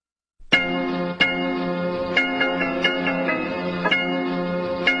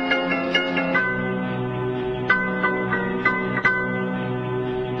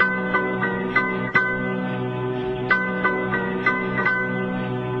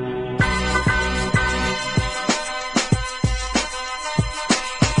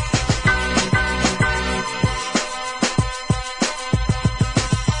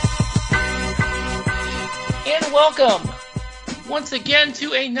Welcome once again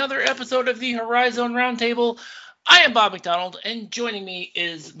to another episode of the Horizon Roundtable. I am Bob McDonald, and joining me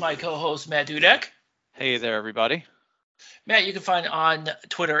is my co-host Matt Dudek. Hey there, everybody. Matt, you can find on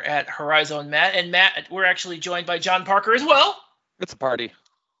Twitter at Horizon Matt, and Matt, we're actually joined by John Parker as well. It's a party.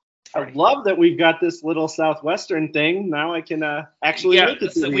 I love that we've got this little Southwestern thing. Now I can actually make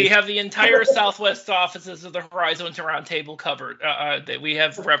it. So we have the entire Southwest offices of the Horizon Roundtable covered that we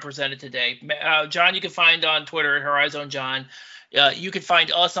have represented today. John, you can find on Twitter at Horizon John. You can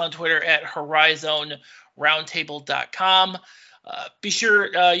find us on Twitter at HorizonRoundtable.com. Be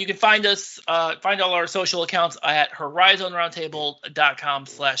sure you can find us, find all our social accounts at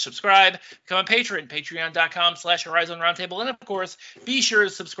HorizonRoundtable.com/subscribe. Become a patron, patreon.com/HorizonRoundtable. And of course, be sure to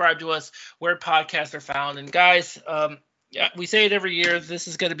subscribe to us where podcasts are found. And guys, we say it every year. This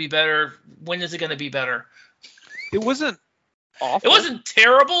is going to be better. When is it going to be better? It wasn't awful. It wasn't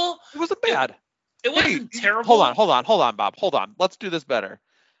terrible. It wasn't bad. It wasn't terrible. Hold on, Bob. Hold on. Let's do this better.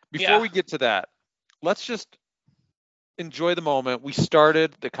 Before we get to that, let's just enjoy the moment. We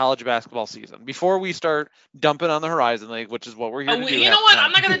started the college basketball season. Before we start dumping on the Horizon League, which is what we're here to do. You know what?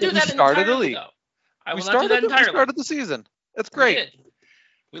 I'm not going to do that started the league. I will not do that entirely. We started the season. It's great.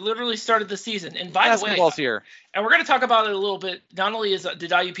 We literally started the season. And by Basketball's the way, here. And we're going to talk about it a little bit. Not only did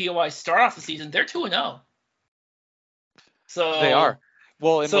IUPUI start off the season, they're 2-0. So they are.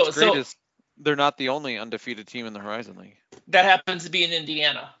 Well, and what's great is they're not the only undefeated team in the Horizon League. That happens to be in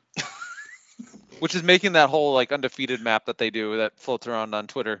Indiana. Which is making that whole undefeated map that they do that floats around on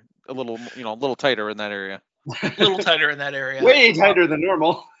Twitter a little, a little tighter in that area. A little tighter in that area. Way tighter than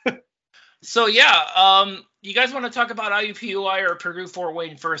normal. So you guys want to talk about IUPUI or Purdue Fort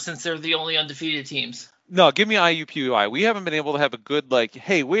Wayne first, since they're the only undefeated teams? No, give me IUPUI. We haven't been able to have a good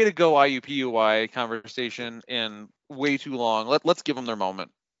hey, way to go IUPUI conversation in way too long. Let's give them their moment.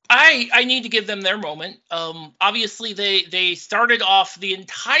 I need to give them their moment. Obviously, they started off the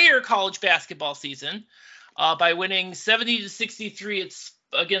entire college basketball season by winning 70-63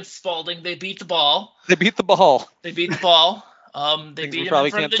 against Spalding. They beat the ball. They beat the ball. They beat them in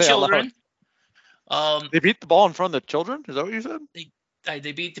front of the children. They beat the ball in front of the children? Is that what you said?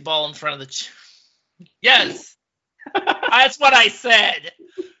 They beat the ball in front of the Yes. That's what I said.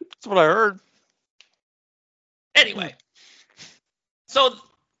 That's what I heard. Anyway. So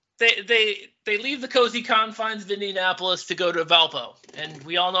They leave the cozy confines of Indianapolis to go to Valpo, and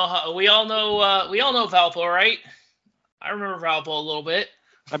we all know Valpo, right? I remember Valpo a little bit.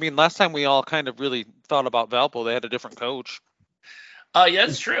 I mean, last time we all kind of really thought about Valpo, they had a different coach. Yeah,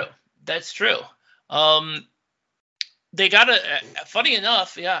 that's true. That's true. They got funny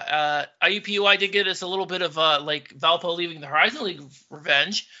enough, IUPUI did get us a little bit of Valpo leaving the Horizon League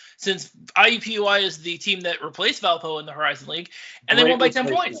revenge, since IUPUI is the team that replaced Valpo in the Horizon League, and they won by 10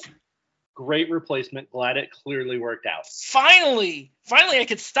 points. Great replacement. Glad it clearly worked out. Finally, I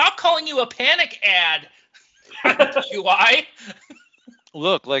could stop calling you a panic ad. IUPUI.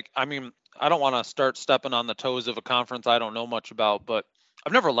 Look, I don't want to start stepping on the toes of a conference I don't know much about, but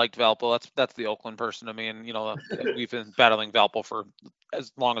I've never liked Valpo. That's the Oakland person to me, and we've been battling Valpo for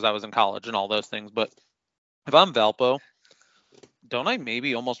as long as I was in college and all those things. But if I'm Valpo, don't I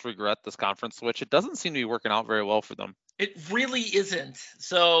maybe almost regret this conference switch? It doesn't seem to be working out very well for them. It really isn't.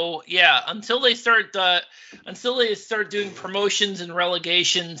 So until they start doing promotions and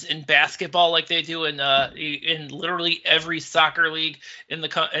relegations in basketball like they do in literally every soccer league in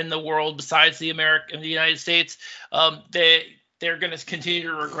the world besides the United States, they're going to continue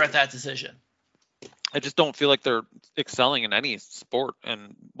to regret that decision. I just don't feel like they're excelling in any sport,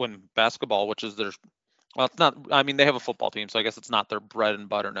 and when basketball, which is their it's not. I mean, they have a football team, so I guess it's not their bread and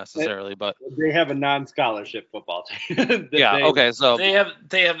butter necessarily. But they have a non-scholarship football team. Okay. So they have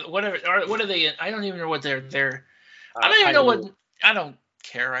whatever. What are they in? I don't even know what they're. I don't even know what. I don't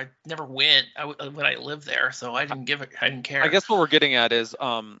care. I never went when I lived there, so I didn't care. I guess what we're getting at is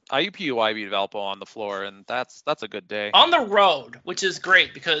IUPUI beat Valpo on the floor, and that's a good day. On the road, which is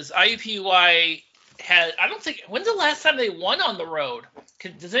great because IUPUI had. I don't think. When's the last time they won on the road?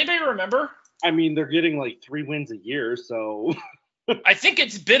 Does anybody remember? I mean, they're getting 3 wins a year, so. I think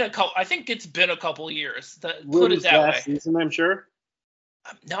it's been a couple years. Put it that last way. Season, I'm sure.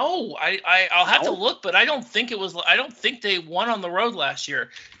 No, I'll have to look, but I don't think it was. I don't think they won on the road last year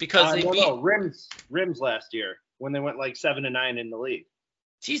because they beat Rims last year when they went 7-9 in the league.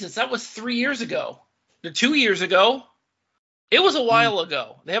 Jesus, that was 3 years ago. 2 years ago. It was a while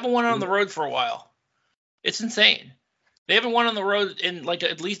ago. They haven't won on the road for a while. It's insane. They haven't won on the road in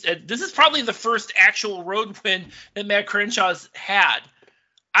at least. This is probably the first actual road win that Matt Crenshaw's had.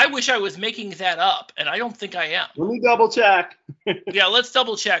 I wish I was making that up, and I don't think I am. Let me double check. Yeah, let's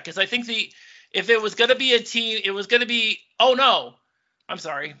double check because I think if it was going to be a team, it was going to be. Oh no, I'm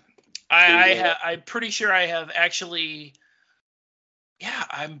sorry. I'm pretty sure I have actually. Yeah,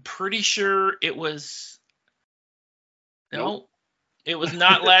 I'm pretty sure it was. No, it was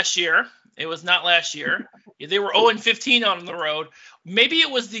not last year. It was not last year. They were 0-15 on the road. Maybe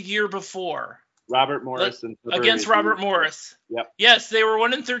it was the year before. Robert Morris against Robert Morris. Yep. Yes, they were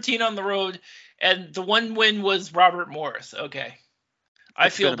 1-13 on the road, and the one win was Robert Morris. Okay, I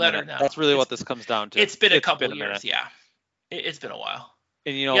feel better now. That's really what this comes down to. It's been a couple years. Yeah, it's been a while.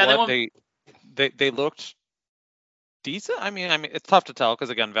 And you know what? They looked decent. I mean, it's tough to tell because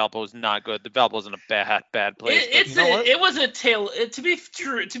again, Valpo is not good. The Valpo's in a bad place. It was a tale. To be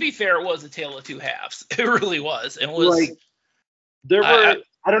fair, it was a tale of two halves. It really was. It was like there were.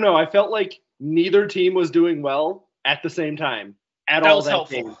 I don't know. I felt like neither team was doing well at the same time at all that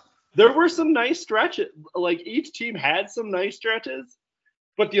game. There were some nice stretches. Like each team had some nice stretches,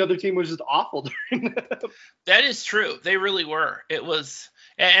 but the other team was just awful during them. That is true. They really were. It was,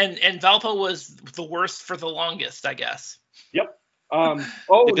 and Valpo was the worst for the longest, I guess. Yep.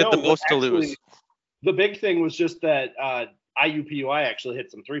 They did the most to lose. The big thing was just that IUPUI actually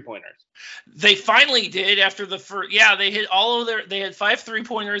hit some 3-pointers. They finally did after the first. Yeah, they hit all of they had 5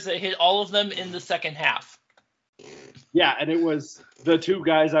 3-pointers. They hit all of them in the second half. Yeah, and it was the two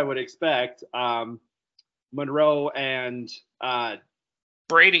guys I would expect, Monroe and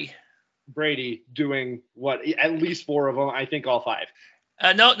Brady doing what? At least 4 of them. I think all 5.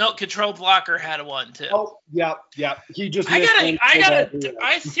 No, Control Blocker had one too. Oh, yeah. He just.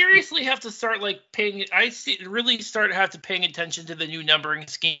 I seriously have to start paying. Really start have to paying attention to the new numbering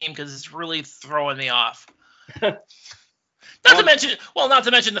scheme because it's really throwing me off. Not to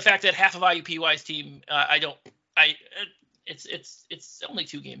mention the fact that half of IUPUI's team, it's only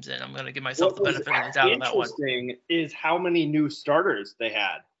 2 games in. I'm going to give myself the benefit of the doubt on that one. Interesting is how many new starters they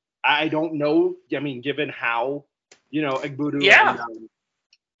had. I don't know. I mean, given how Egbudu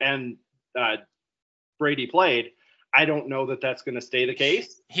and Brady played, I don't know that that's going to stay the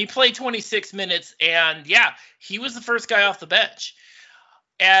case. He played 26 minutes, and he was the first guy off the bench.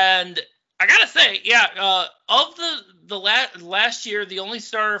 And I gotta say, of the last year, the only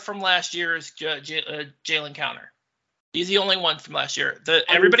starter from last year is Jalen Counter. He's the only one from last year.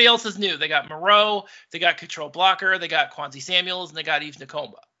 Everybody else is new. They got Moreau, they got Control Blocker, they got Quanzi Samuels, and they got Yves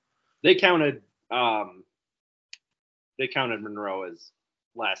Nakomba. They counted Monroe as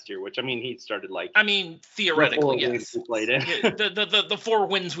last year, which he started theoretically, yes. Played in. the 4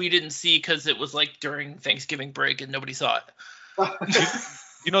 wins we didn't see because it was during Thanksgiving break and nobody saw it.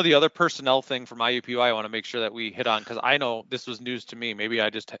 The other personnel thing from IUPUI I want to make sure that we hit on, because I know this was news to me. Maybe I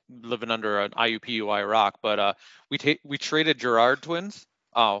just living under an IUPUI rock, but we traded Gerard twins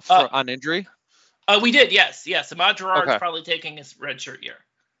on injury. We did, yes. Ahmad Gerard's probably taking his redshirt year.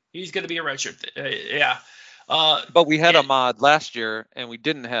 He's going to be a redshirt. Yeah. But we had Ahmad last year, and we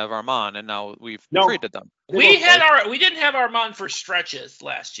didn't have Armand, and now we've traded them. We didn't have Armand for stretches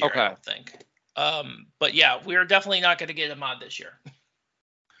last year. Okay. I don't think. But yeah, we're definitely not going to get Ahmad this year.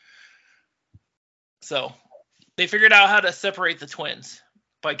 So they figured out how to separate the twins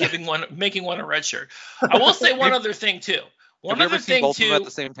by making one a red shirt. I will say one other thing too. Have you ever seen both of them at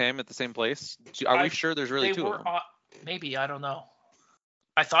the same time at the same place? Are we sure there's really 2 of them? Maybe, I don't know.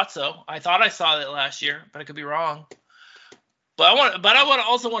 I thought so. I thought I saw it last year, but I could be wrong. But I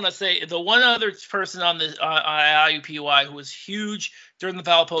also want to say the one other person on the IUPUI who was huge during the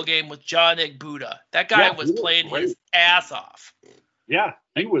Valpo game was John Egbuda. That guy was playing his ass off. Yeah,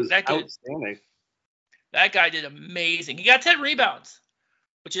 he was outstanding. That guy did amazing. He got 10 rebounds,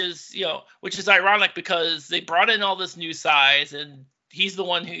 which is ironic because they brought in all this new size, and he's the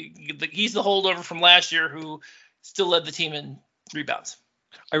holdover from last year who still led the team in rebounds.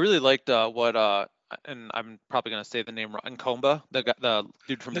 I really liked and I'm probably going to say the name wrong, Nkomba, the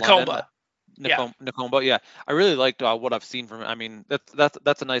dude from London. Nakomba, yeah. I really liked what I've seen from him.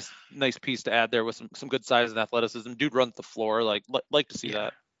 That's a nice piece to add there with some good size and athleticism. Dude runs the floor, like to see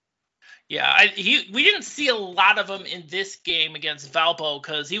that. Yeah, we didn't see a lot of him in this game against Valpo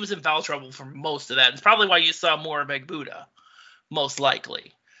because he was in foul trouble for most of that. It's probably why you saw more of Egbuda, most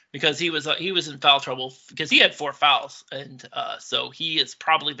likely, because he was in foul trouble because he had 4 fouls, and so he is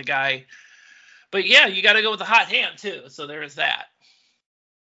probably the guy. But yeah, you got to go with the hot hand too. So there is that.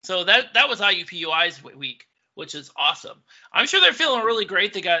 So that was IUPUI's week, which is awesome. I'm sure they're feeling really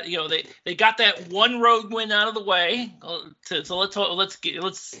great. They got they got that one road win out of the way. So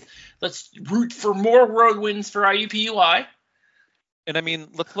let's root for more road wins for IUPUI. And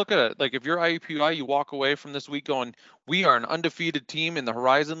let's look at it. Like if you're IUPUI, you walk away from this week going, we are an undefeated team in the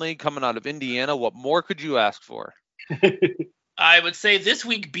Horizon League coming out of Indiana. What more could you ask for? I would say this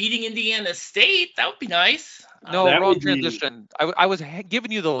week beating Indiana State. That would be nice. No, That wrong would be- transition. I was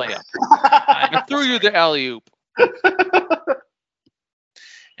giving you the layup. I threw you the alley-oop.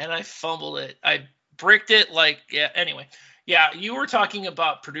 And I fumbled it. I bricked it anyway. Yeah, you were talking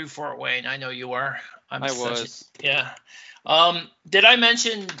about Purdue Fort Wayne. I know you were. I was. Yeah. Did I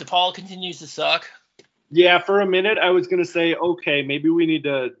mention DePaul continues to suck? Yeah, for a minute I was gonna say, okay, maybe we need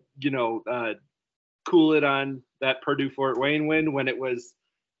to, cool it on that Purdue Fort Wayne win when it was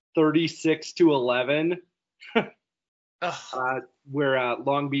 36-11, where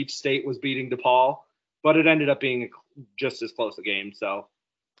Long Beach State was beating DePaul, but it ended up being just as close a game. So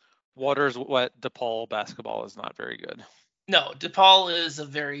Waters wet DePaul basketball is not very good. No, DePaul is a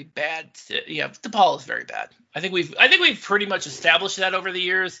very bad. Yeah, DePaul is very bad. I think we've pretty much established that over the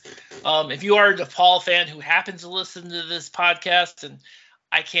years. If you are a DePaul fan who happens to listen to this podcast, and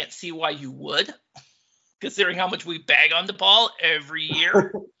I can't see why you would, considering how much we bag on DePaul every year.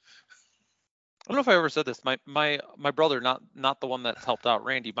 I don't know if I ever said this. My brother, not the one that helped out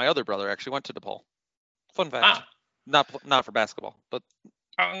Randy, my other brother actually went to DePaul. Fun fact. Not for basketball, but.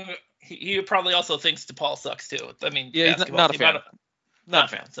 He probably also thinks DePaul sucks too. I mean, yeah, he's not a fan.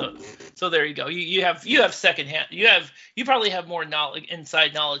 Not a fan. So there you go. You have secondhand. You probably have more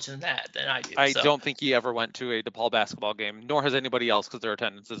inside knowledge than that than I do. I don't think he ever went to a DePaul basketball game, nor has anybody else, because their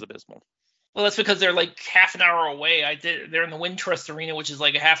attendance is abysmal. Well, that's because they're like half an hour away. They're in the Wintrust Arena, which is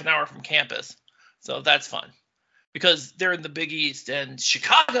like a half an hour from campus. So that's fun because they're in the Big East and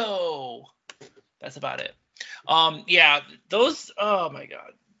Chicago. That's about it. Yeah, those. Oh my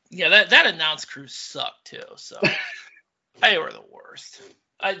God. Yeah, that announce crew sucked too. So they were the worst.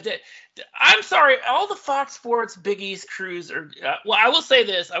 I'm sorry. All the Fox Sports Big East crews are. Well, I will say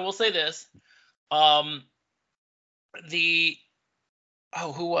this. Who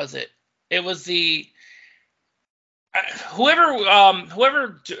was it? It was the whoever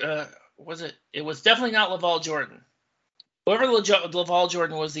was it? It was definitely not LaVall Jordan. Whoever LaVall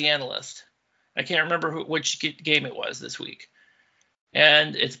Jordan was the analyst. I can't remember which game it was this week,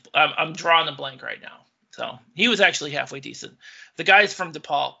 and I'm drawing a blank right now. So he was actually halfway decent. The guys from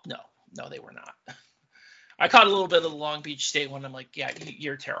DePaul, no, they were not. I caught a little bit of the Long Beach State one. I'm like, yeah,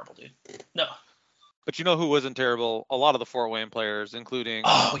 you're terrible, dude. No. But you know who wasn't terrible? A lot of the Fort Wayne players, including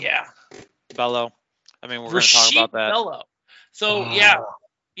Bello. I mean, we're going to talk about that. Bello. So yes,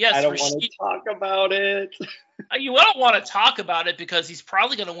 I don't want to talk about it. You don't want to talk about it because he's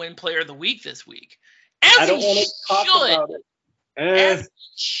probably going to win Player of the Week this week. I don't want to talk about it. As he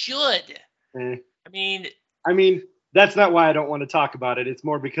should. I mean, that's not why I don't want to talk about it. It's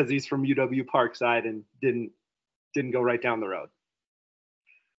more because he's from UW Parkside and didn't go right down the road.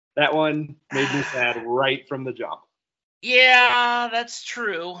 That one made me sad right from the jump. Yeah, that's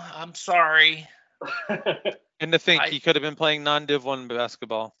true. I'm sorry. And to think he could have been playing non-Div 1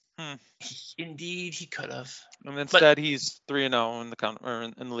 basketball. Indeed, he could have. And instead, he's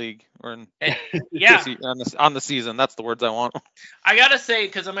 3-0 in the league or on the season. That's the words I want. I gotta say,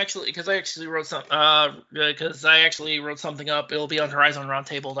 because I actually wrote something up. It'll be on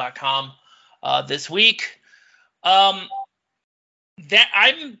HorizonRoundtable.com this week. I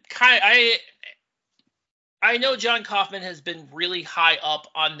know John Kaufman has been really high up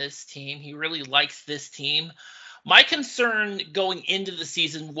on this team. He really likes this team. My concern going into the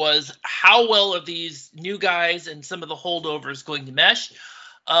season was how well are these new guys and some of the holdovers going to mesh.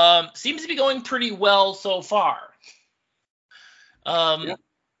 Seems to be going pretty well so far. You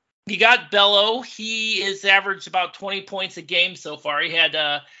got Bello. He has averaged about 20 points a game so far. He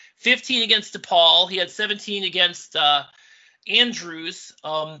had 15 against DePaul. He had 17 against Andrews,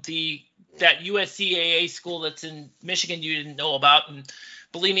 that USCAA school that's in Michigan you didn't know about. And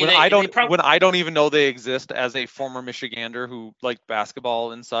believe me, when I don't even know they exist as a former Michigander who liked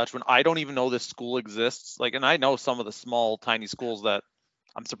basketball and such, when I don't even know this school exists, and I know some of the small, tiny schools that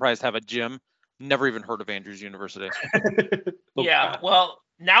I'm surprised have a gym, never even heard of Andrews University. Yeah, well,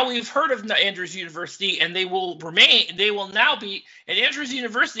 now we've heard of Andrews University, and they will now be, and Andrews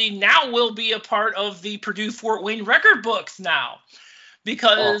University now will be a part of the Purdue Fort Wayne record books now,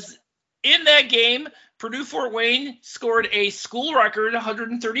 because in that game, Purdue Fort Wayne scored a school record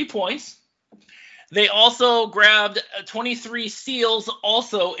 130 points. They also grabbed 23 steals,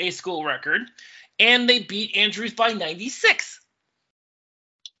 also a school record, and they beat Andrews by 96.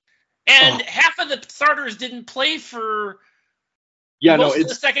 And half of the starters didn't play for most of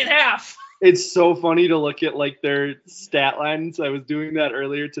the second half. It's so funny to look at their stat lines. I was doing that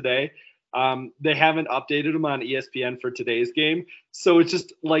earlier today. They haven't updated them on ESPN for today's game. So it's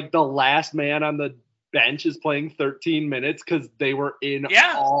just the last man on the bench is playing 13 minutes because they were in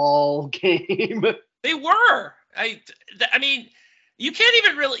all game. They were. I mean, you can't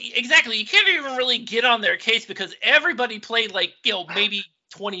even really get on their case because everybody played like, maybe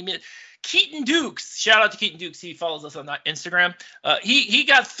 20 minutes. Keaton Dukes, shout out to Keaton Dukes. He follows us on Instagram. He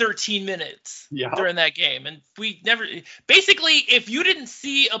got 13 minutes during that game. And basically, if you didn't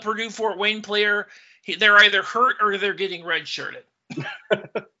see a Purdue Fort Wayne player, they're either hurt or they're getting redshirted.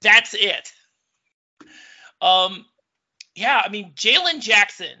 That's it. I mean, Jalen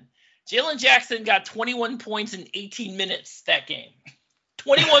Jackson got 21 points in 18 minutes that game.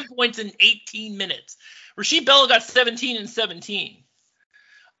 21 points in 18 minutes. Rasheed Bello got 17 and 17.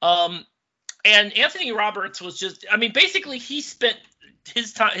 And Anthony Roberts was basically he spent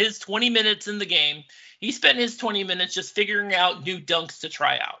his 20 minutes in the game. He spent his 20 minutes just figuring out new dunks to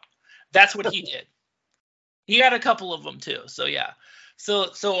try out. That's what he did. He had a couple of them too. So yeah. So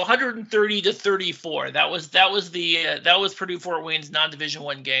 130 to 34. That was Purdue Fort Wayne's non-Division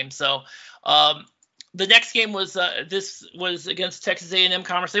I game. So the next game was this was against Texas A&M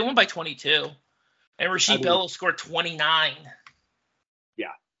Commerce. They won by 22, and Rasheed Bello scored 29. Yeah,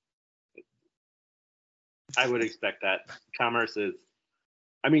 I would expect that. Commerce is.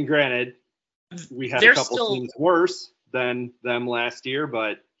 I mean, granted, we had a couple teams worse than them last year,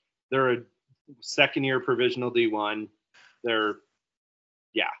 but they're a second-year provisional D1.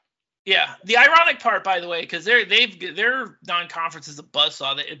 Yeah. The ironic part, by the way, because their non-conference is a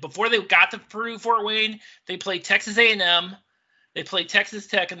buzzsaw. Before they got to Purdue Fort Wayne, they played Texas A&M, they played Texas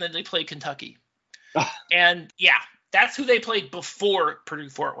Tech, and then they played Kentucky. And that's who they played before Purdue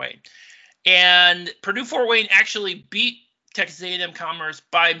Fort Wayne. And Purdue Fort Wayne actually beat Texas A&M Commerce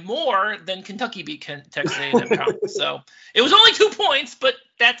by more than Kentucky beat Texas A&M Commerce. So it was only 2 points, but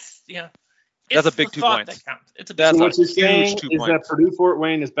that's that's a big 2 points. That counts. It's a big. So what you're saying is that Purdue Fort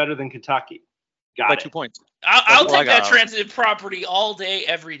Wayne is better than Kentucky. Got it. 2 points. I'll take that transitive property all day,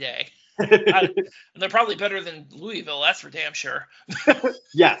 every day. And they're probably better than Louisville. That's for damn sure.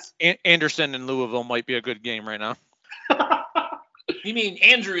 Yes. Anderson and Louisville might be a good game right now. You mean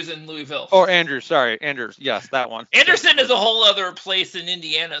Andrews in Louisville? Or Andrews, sorry, Andrews. Yes, that one. Anderson is a whole other place in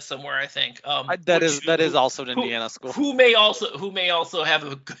Indiana somewhere, I think. That is also an Indiana school. Who may also have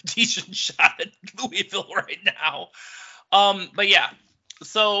a good decent shot at Louisville right now. But yeah,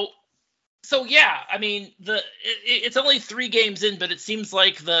 so yeah, I mean it's only 3 games in, but it seems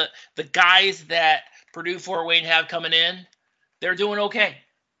like the guys that Purdue Fort Wayne have coming in, they're doing okay.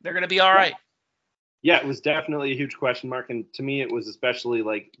 They're going to be all right. Yeah, it was definitely a huge question mark, and to me it was especially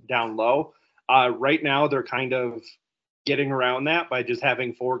like down low. Right now they're kind of getting around that by just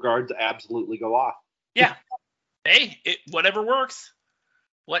having 4 guards absolutely go off. Yeah. Hey, whatever works.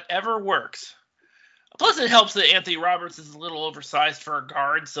 Whatever works. Plus it helps that Anthony Roberts is a little oversized for a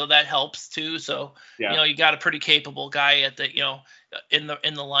guard, so that helps too. So, you got a pretty capable guy at the, in the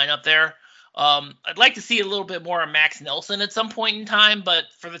lineup there. I'd like to see a little bit more of Max Nelson at some point in time, but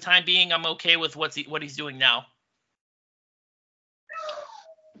for the time being, I'm okay with what he's doing now.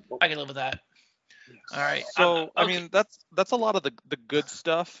 I can live with that. All right. So, okay. I mean, that's a lot of the good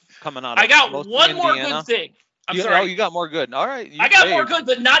stuff coming out of I got one more good thing. I'm sorry. Oh, you got more good. All right. I got more good,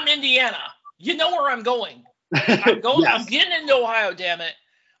 but not in Indiana. You know where I'm going. I'm going. Yes. I'm getting into Ohio, damn it.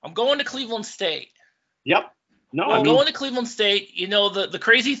 I'm going to Cleveland State. Yep. No, I'm going to Cleveland State. The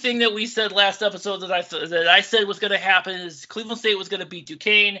crazy thing that we said last episode that I said was going to happen is Cleveland State was going to beat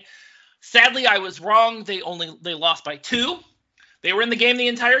Duquesne. Sadly, I was wrong. They lost by 2. They were in the game the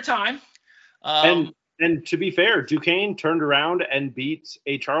entire time. And to be fair, Duquesne turned around and beat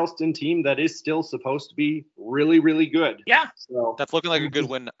a Charleston team that is still supposed to be really, really good. Yeah. So that's looking like a good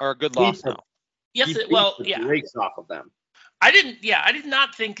win or a good loss now. Yes. Breaks off of them. I did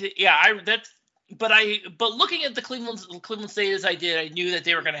not think that. But looking at the Cleveland State as I did, I knew that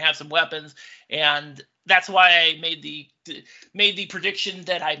they were going to have some weapons, and that's why I made the prediction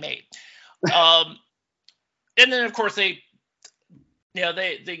that I made. And then of course by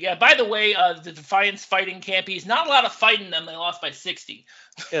the way, the Defiance Fighting Campies, not a lot of fighting them. They lost by 60.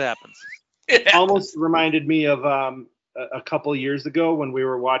 It happens. Almost reminded me of a couple years ago when we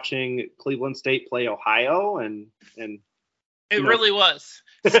were watching Cleveland State play Ohio, and it really was.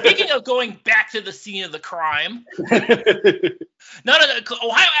 Speaking of going back to the scene of the crime, Ohio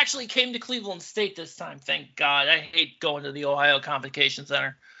actually came to Cleveland State this time. Thank God. I hate going to the Ohio Convocation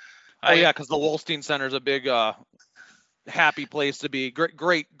Center. Because the Wolstein Center is a big, happy place to be.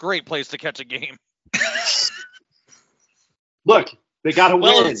 Great place to catch a game. Look, they got to win.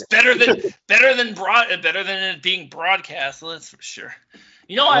 Well, it's better than it being broadcast. That's for sure.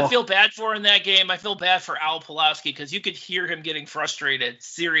 I feel bad for in that game? I feel bad for Al Pulowski because you could hear him getting frustrated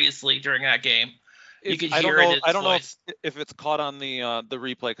seriously during that game. You could hear it in his I don't know voice. if it's caught on the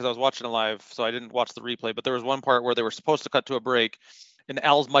replay because I was watching it live, so I didn't watch the replay. But there was one part where they were supposed to cut to a break, and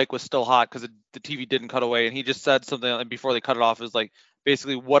Al's mic was still hot because the TV didn't cut away, and he just said something, and before they cut it off, it was like,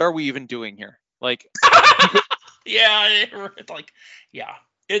 basically, what are we even doing here? Like, yeah, like, yeah,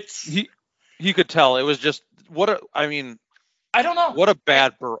 it's he could tell it was just I don't know. What a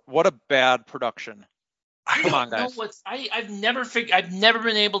bad production. Come on, guys. I've never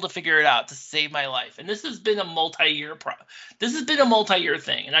been able to figure it out to save my life. And this has been a multi-year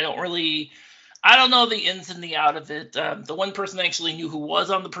thing, and I don't know the ins and the out of it. The one person I actually knew who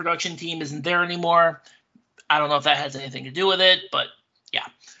was on the production team isn't there anymore. I don't know if that has anything to do with it, but yeah,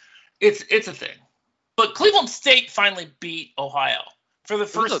 it's a thing. But Cleveland State finally beat Ohio for the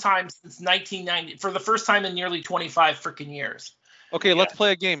first time since 1990, for the first time in nearly 25 freaking years. Okay, let's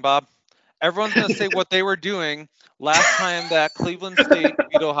play a game, Bob. Everyone's going to say what they were doing last time that Cleveland State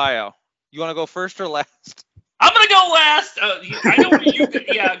beat Ohio. You want to go first or last? I'm going to go last. I know where you –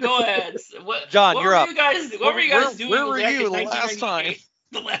 yeah, go ahead. John, you're up. What were you guys doing? Where were you the last time?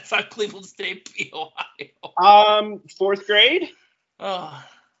 The last time Cleveland State beat Ohio. Fourth grade? Oh.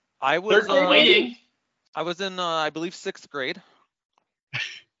 I was waiting. I was in, I believe, sixth grade.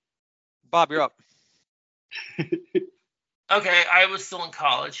 Bob, you're up. Okay, I was still in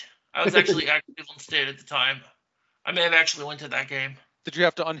college. I was actually at Cleveland State at the time. I may have actually went to that game. Did you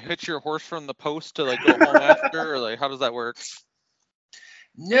have to unhitch your horse from the post to like go home after, or like how does that work?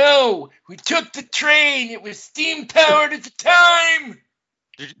 No, we took the train. It was steam powered at the time.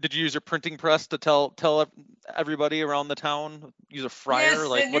 Did you use your printing press to tell everybody around the town? Use a fryer? Yes,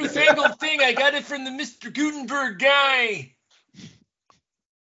 like that newfangled thing. I got it from the Mr. Gutenberg guy.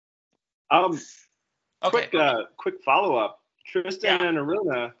 Quick follow-up. Tristan and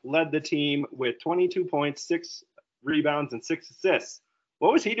Aruna led the team with 22 points, 6 rebounds, and 6 assists.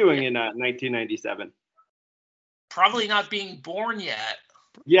 What was he doing in 1997? Probably not being born yet.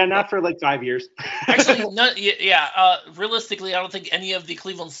 Yeah, not for like 5 years. Actually, realistically, I don't think any of the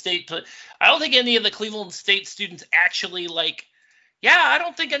Cleveland State students actually I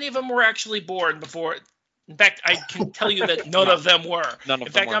don't think any of them were actually born before. In fact, I can tell you that none of them were. In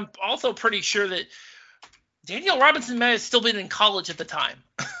fact, I'm also pretty sure that Daniel Robinson may have still been in college at the time.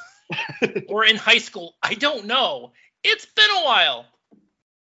 Or in high school. I don't know. It's been a while.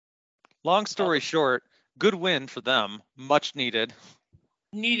 Long story short, good win for them. Much needed.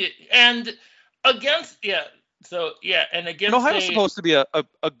 And against and Ohio's supposed to be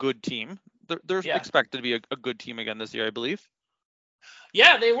a good team. They're expected to be a good team again this year, I believe.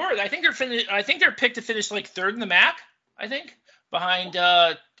 Yeah, they were. I think they're picked to finish like third in the MAC. I think behind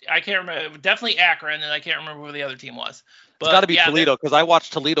I can't remember. Definitely Akron, and I can't remember who the other team was. But, it's got to be Toledo because I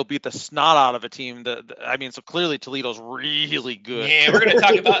watched Toledo beat the snot out of a team. So clearly Toledo's really good. Yeah, we're going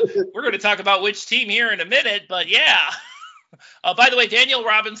to talk about which team here in a minute. But yeah. By the way, Daniel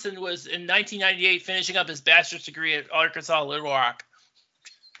Robinson was in 1998 finishing up his bachelor's degree at Arkansas Little Rock.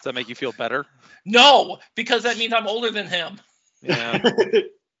 Does that make you feel better? No, because that means I'm older than him. Yeah.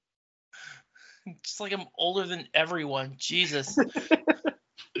 Just like I'm older than everyone. Jesus.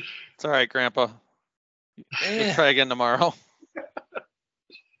 It's all right, Grandpa. Let's try again tomorrow.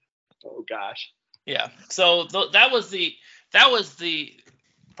 Oh gosh. Yeah. So that were the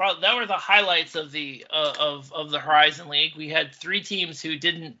highlights of the Horizon League. We had 3 teams who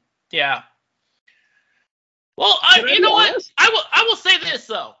didn't. Yeah. Well, you know what? I will say this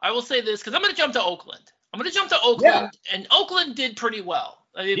though. I will say this because I'm going to jump to Oakland. And Oakland did pretty well.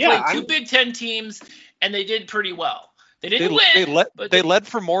 They played 2 Big Ten teams, and they did pretty well. They didn't win. They led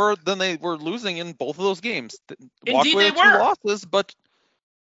for more than they were losing in both of those games. Indeed, they were 2 losses, but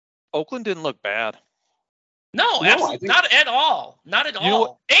Oakland didn't look bad. No, absolutely not at all. Not at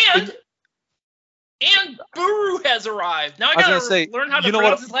all. And Buru has arrived. Now I gotta learn how to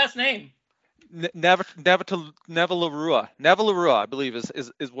pronounce his last name. Navalurua, I believe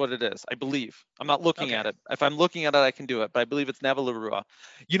is what it is. I believe. I'm not looking at it. If I'm looking at it, I can do it. But I believe it's Navalurua.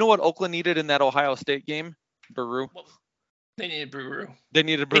 You know what Oakland needed in that Ohio State game? Buru. Well, they needed Buru. They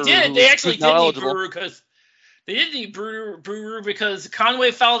did. They actually did need Buru because they did need Buru because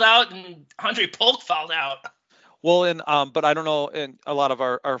Conway fouled out and Andre Polk fouled out. Well, but I don't know, and a lot of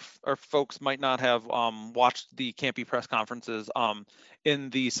our folks might not have watched the Campy press conferences.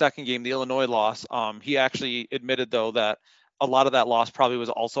 In the second game, the Illinois loss, he actually admitted though that a lot of that loss probably was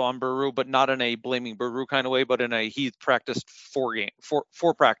also on Buru, but not in a blaming Buru kind of way, but in a he practiced 4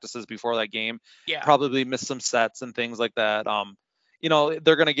 practices before that game. Yeah. Probably missed some sets and things like that.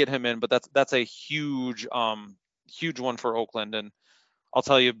 They're gonna get him in, but that's a huge one for Oakland. And I'll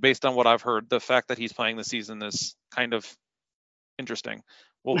tell you, based on what I've heard, the fact that he's playing the season is kind of interesting.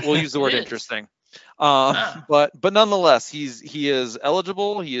 We'll use the word interesting. But nonetheless, he is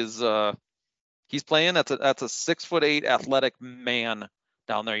eligible. He's playing. That's a 6'8" athletic man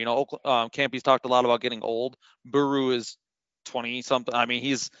down there. Campy's talked a lot about getting old. Buru is 20 something. I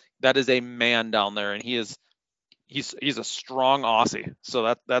mean, that is a man down there, and he's a strong Aussie.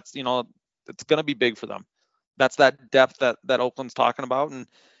 So that's it's going to be big for them. That's that depth that Oakland's talking about. And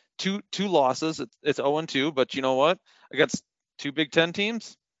two losses. It's 0-2, but you know what? Against two Big Ten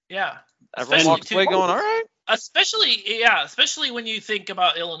teams. Yeah. Everyone walks away going, all right. Especially when you think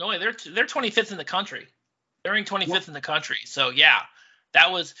about Illinois, they're 25th in the country. They're in 25th in the country. So yeah,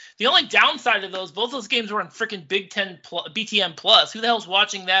 that was the only downside of those. Both those games were on freaking Big Ten BTN Plus. Who the hell's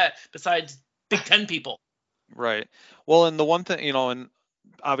watching that besides Big Ten people? Right. Well, and the one thing, and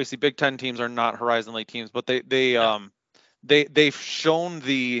obviously Big Ten teams are not Horizon League teams, but they've shown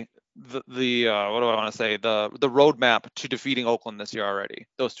the what do I want to say, the roadmap to defeating Oakland this year already.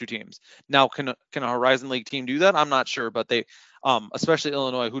 Those two teams. Now, can a Horizon League team do that? I'm not sure, but they, especially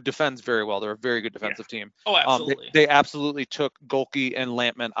Illinois, who defends very well. They're a very good defensive team. Oh, absolutely. They absolutely took Golke and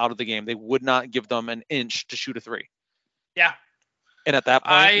Lampman out of the game. They would not give them an inch to shoot a three. Yeah. And at that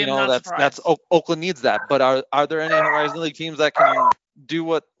point, that's Oakland needs that. But are there any Horizon League teams that can do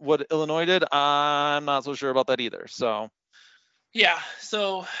what Illinois did? I'm not so sure about that either. So. Yeah.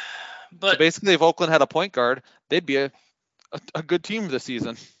 So basically, if Oakland had a point guard, they'd be a good team this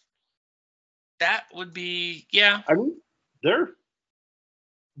season. That would be, yeah. I mean,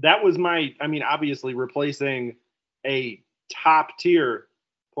 that was obviously replacing a top tier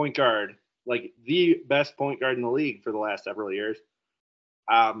point guard, like the best point guard in the league for the last several years.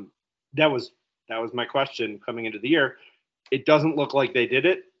 That was my question coming into the year. It doesn't look like they did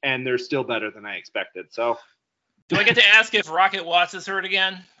it, and they're still better than I expected. So. Do I get to ask if Rocket Watts is hurt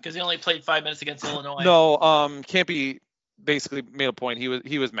again? Because he only played 5 minutes against Illinois. No, Campy basically made a point.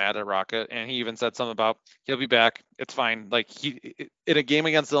 He was mad at Rocket, and he even said something about he'll be back. It's fine. Like in a game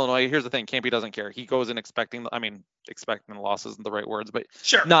against Illinois, here's the thing: Campy doesn't care. He goes in expecting the loss isn't the right words, but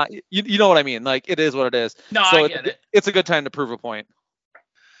sure. Not you know what I mean. Like it is what it is. No, so I get it. It's a good time to prove a point.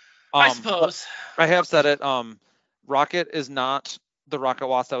 I suppose. I have said it. Rocket is not the Rocket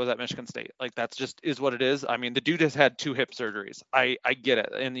Watts that was at Michigan State. Like that's just is what it is. I mean, the dude has had 2 hip surgeries. I get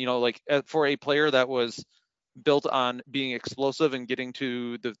it. And for a player that was built on being explosive and getting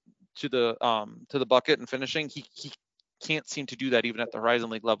to the bucket and finishing, he can't seem to do that even at the Horizon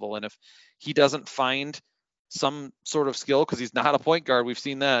League level. And if he doesn't find some sort of skill, because he's not a point guard, we've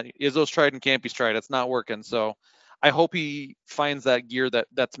seen that. Izzo's tried and Campy's tried. It's not working. So I hope he finds that gear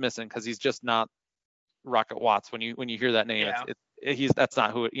that's missing, because he's just not Rocket Watts. When you hear that name, that's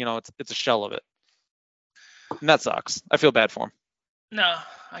not who it's a shell of it, and that sucks. I feel bad for him. No,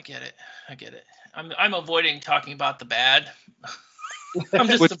 I get it. I'm avoiding talking about the bad. I'm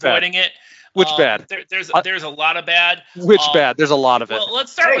just avoiding it. Which bad? There's a lot of bad. Which bad? There's a lot of it. Well,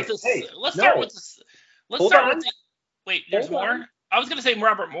 let's start with this. Let's start with this. Wait, there's more. I was gonna say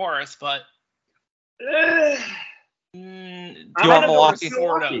Robert Morris, but do you want Milwaukee?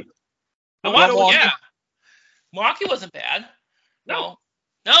 Yeah. Milwaukee wasn't bad. No.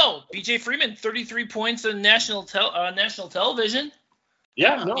 BJ Freeman, 33 points on national television.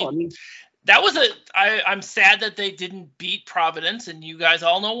 Yeah, no, I mean that was I'm sad that they didn't beat Providence, and you guys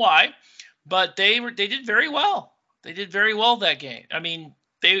all know why. But they did very well. They did very well that game. I mean,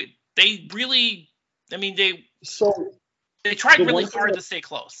 they really. I mean, they tried really hard to stay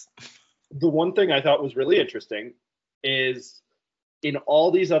close. The one thing I thought was really interesting is in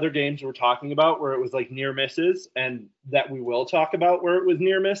all these other games we're talking about where it was like near misses, and that we will talk about where it was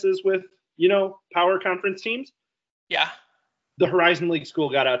near misses with, power conference teams. Yeah. The Horizon League school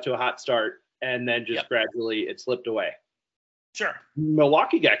got out to a hot start, and then just gradually it slipped away. Sure.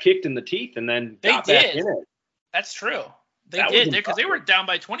 Milwaukee got kicked in the teeth and then got back in it. That's true. They did, because they were down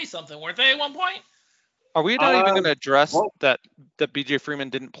by 20-something, weren't they, at one point? Are we not even going to address that BJ Freeman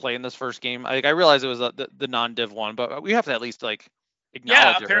didn't play in this first game? I realize it was the non-div one, but we have to at least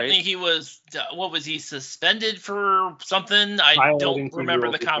acknowledge it, apparently right? He was, what was he, suspended for something? I don't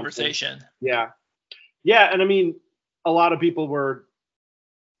remember the conversation. Yeah. Yeah, and I mean, a lot of people were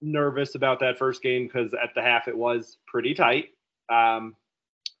nervous about that first game because at the half it was pretty tight.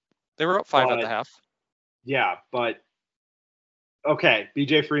 They were up 5 at the half. Yeah, but okay,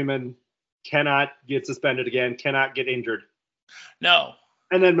 BJ Freeman cannot get suspended again, cannot get injured. No.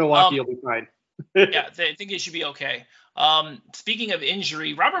 And then Milwaukee will be fine. Yeah, I think it should be okay. Speaking of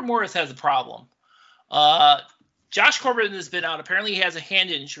injury, Robert Morris has a problem. Josh Corbin has been out. Apparently he has a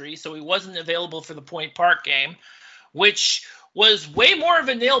hand injury, so he wasn't available for the Point Park game, which was way more of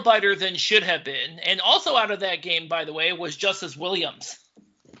a nail-biter than should have been. And also out of that game, by the way, was Justice Williams.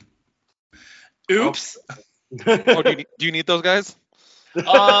 Oops. Oh, do you need those guys?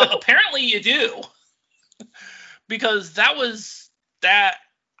 Apparently you do. Because that was that.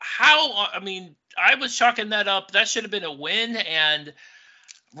 I was chalking that up. That should have been a win. And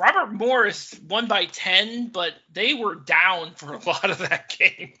Robert Morris won by 10, but they were down for a lot of that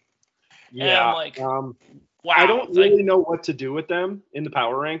game. Yeah. And I'm like, wow. I don't really know what to do with them in the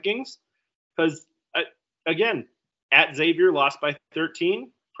power rankings because, again, at Xavier lost by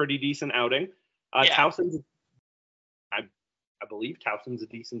 13, pretty decent outing. Yeah. Towson's, I believe Towson's a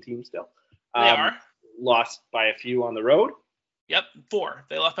decent team still. They are. Lost by a few on the road. Yep, 4.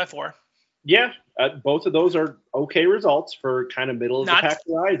 They lost by 4. Yeah, both of those are okay results for kind of middle of the pack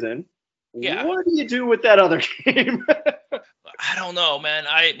horizon. Yeah. What do you do with that other game? I don't know, man.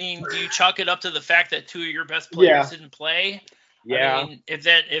 I mean, do you chalk it up to the fact that 2 of your best players didn't play? Yeah. I mean,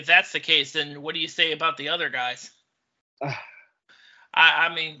 if that's the case, then what do you say about the other guys?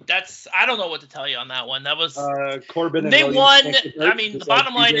 I mean, I don't know what to tell you on that one. That was Corbin. They won. I mean, the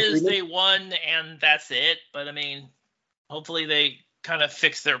bottom line is they won, and that's it. But I mean, hopefully they kind of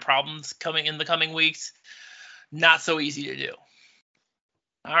fix their problems in the coming weeks. Not so easy to do.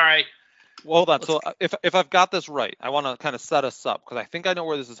 All right. Well, hold on. So if I've got this right, I want to kind of set us up because I think I know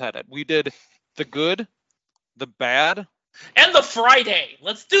where this is headed. We did the good, the bad, and the Friday.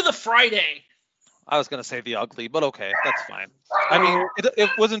 Let's do the Friday. I was going to say the ugly, but okay, that's fine. I mean, it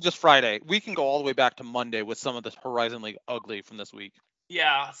wasn't just Friday. We can go all the way back to Monday with some of the Horizon League ugly from this week.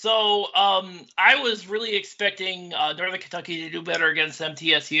 Yeah, so I was really expecting Northern Kentucky to do better against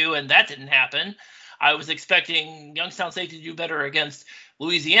MTSU, and that didn't happen. I was expecting Youngstown State to do better against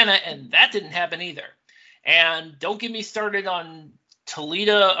Louisiana, and that didn't happen either. And don't get me started on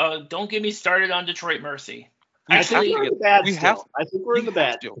Toledo. Don't get me started on Detroit Mercy. Actually, I think we're in the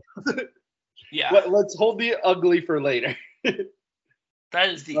bad. Yeah. Let's hold the ugly for later. That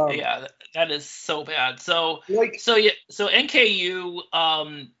is that is so bad. So NKU,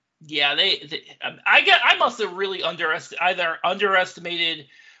 I must have really underestimated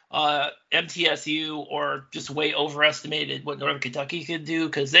MTSU or just way overestimated what Northern Kentucky could do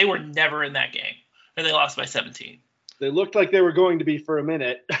because they were never in that game and they lost by 17. They looked like they were going to be for a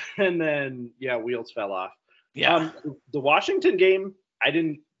minute and then wheels fell off. Yeah. The Washington game I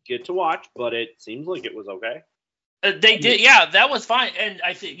didn't get to watch, but it seems like it was okay. They did, yeah, that was fine. And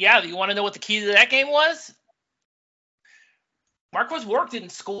I think, you want to know what the key to that game was? Marquez Work didn't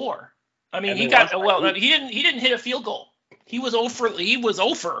score. I mean, he didn't hit a field goal. He was over.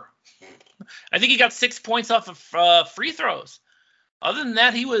 I think he got 6 points off of free throws. Other than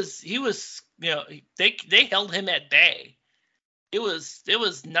that, he was they held him at bay. It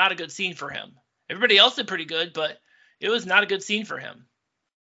was not a good scene for him. Everybody else did pretty good, but it was not a good scene for him.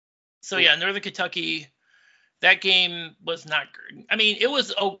 So Northern Kentucky, that game was not good. I mean, it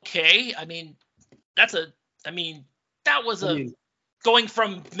was okay. I mean, going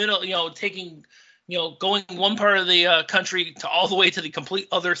from going one part of the country to all the way to the complete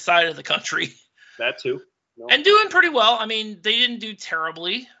other side of the country. That too. No. And doing pretty well. I mean, they didn't do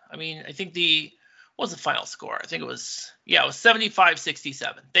terribly. I mean, I think what was the final score? I think it was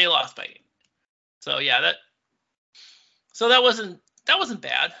 75-67. They lost by 8. So that wasn't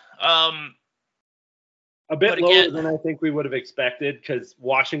bad. A bit lower than I think we would have expected because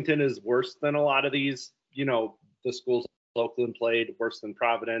Washington is worse than a lot of these, the schools Oakland played, worse than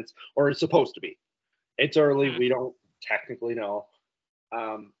Providence, or is supposed to be. It's early. Mm-hmm. We don't technically know.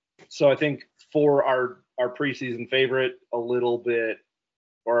 So I think for our preseason favorite, a little bit,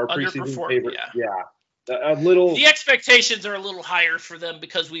 or our preseason favorite, a little. The expectations are a little higher for them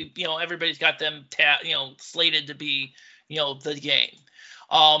because everybody's got them slated to be the game.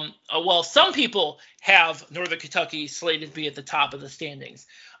 Well, some people have Northern Kentucky slated to be at the top of the standings.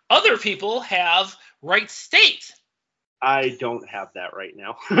 Other people have Wright State. I don't have that right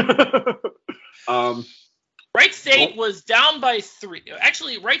now. Wright State was down by 3.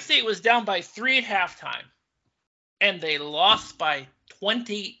 Actually, Wright State was down by 3 at halftime, and they lost by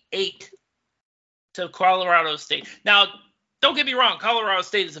 28 to Colorado State. Now, don't get me wrong, Colorado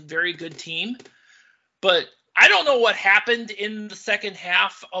State is a very good team, but I don't know what happened in the second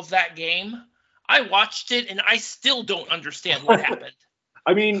half of that game. I watched it, and I still don't understand what happened.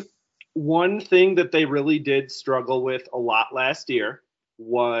 I mean, one thing that they really did struggle with a lot last year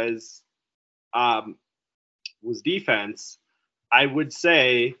was defense. I would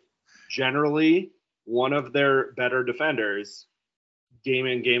say, generally, one of their better defenders, game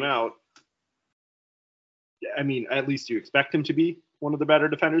in, game out. I mean, at least you expect him to be one of the better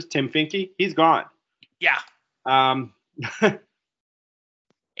defenders. Tim Finke, he's gone. Yeah. And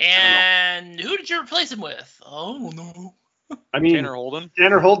who did you replace him with? Oh, no. I mean,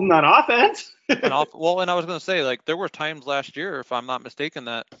 Tanner Holden on offense. and I was going to say, like, there were times last year, if I'm not mistaken,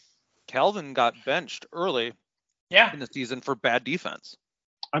 that Calvin got benched early in the season for bad defense.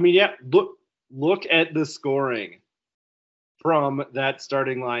 I mean, yeah, look at the scoring from that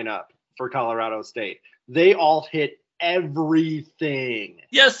starting lineup for Colorado State. They all hit everything.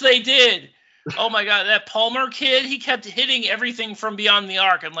 Yes, they did. Oh my God, that Palmer kid, he kept hitting everything from beyond the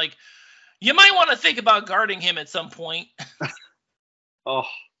arc. I'm like, you might want to think about guarding him at some point. Oh,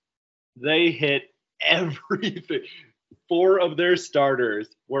 they hit everything. 4 of their starters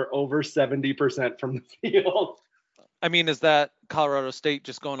were over 70% from the field. I mean, is that Colorado State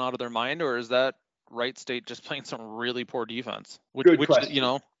just going out of their mind, or is that Wright State just playing some really poor defense? Good question. You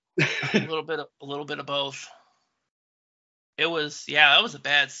know, a little bit of both. It was, that was a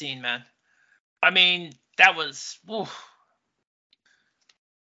bad scene, man. I mean, that was,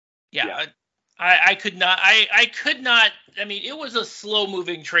 I could not. I mean, it was a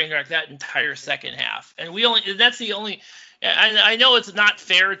slow-moving train wreck that entire second half, and that's the only. And I know it's not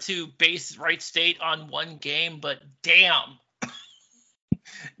fair to base Wright State on one game, but damn.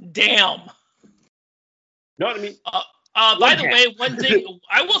 No, I mean. By the way, one thing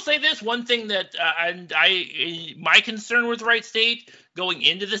I will say one thing that my concern with Wright State going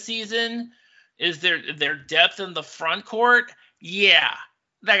into the season is their depth in the front court. Yeah,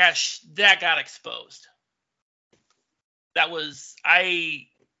 that got exposed. That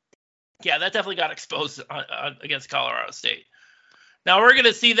definitely got exposed against Colorado State. Now we're going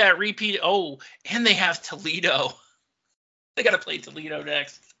to see that repeat. Oh, and they have Toledo. They got to play Toledo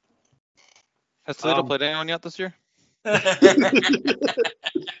next. Has Toledo played anyone yet this year?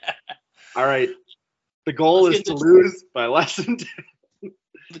 All right. The goal is to lose by less than 10.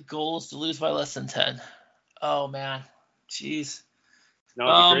 The goal is to lose by less than 10. Oh, man. Jeez.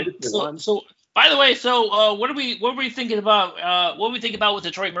 No, it'd be great if they won. So by the way, what are we thinking about? What do we think about with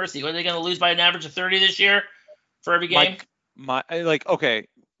Detroit Mercy? Are they going to lose by an average of 30 this year for every game? Okay,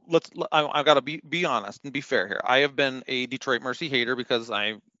 I've got to be honest and be fair here. I have been a Detroit Mercy hater because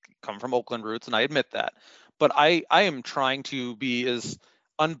I come from Oakland roots, and I admit that. But I am trying to be as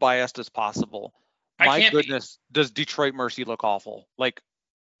unbiased as possible. My goodness, does Detroit Mercy look awful? Like,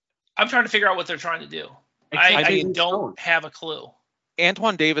 I'm trying to figure out what they're trying to do. I don't have a clue.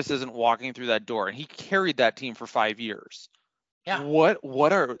 Antoine Davis isn't walking through that door, and he carried that team for 5 years. Yeah.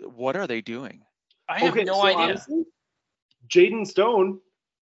 What are they doing? I have no idea. Honestly, Jaden Stone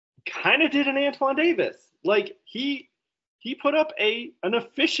kind of did an Antoine Davis. Like he put up an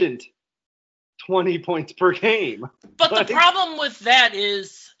efficient 20 points per game. But the problem with that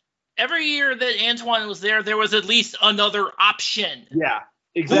is every year that Antoine was there was at least another option. Yeah.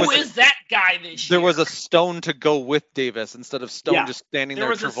 Exactly. Who is that guy this year? There was a Stone to go with Davis instead of Stone just standing there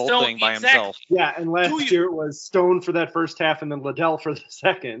Travolting by himself. Yeah, and last year it was Stone for that first half and then Liddell for the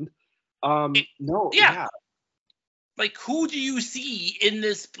second. Like, who do you see in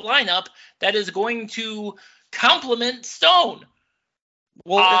this lineup that is going to complement Stone?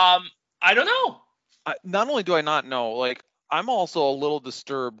 Well, I don't know. Not only do I not know, like, I'm also a little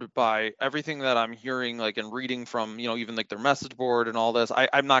disturbed by everything that I'm hearing, like, and reading from, even like their message board and all this.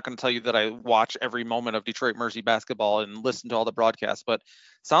 I'm not going to tell you that I watch every moment of Detroit Mercy basketball and listen to all the broadcasts, but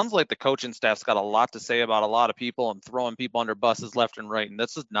sounds like the coaching staff's got a lot to say about a lot of people and throwing people under buses left and right. And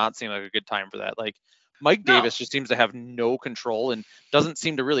this does not seem like a good time for that. Like, Mike Davis just seems to have no control and doesn't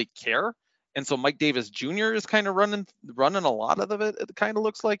seem to really care. And so Mike Davis Jr. is kind of running a lot of it kind of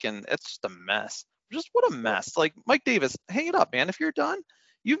looks like, and it's just a mess. Just what a mess. Like, Mike Davis, hang it up, man. If you're done,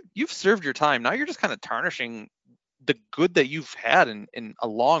 you've served your time. Now you're just kind of tarnishing the good that you've had in a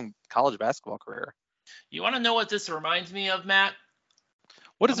long college basketball career. You want to know what this reminds me of, Matt?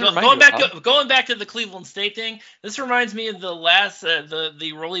 What does it remind you of? Going back to the Cleveland State thing, this reminds me of the last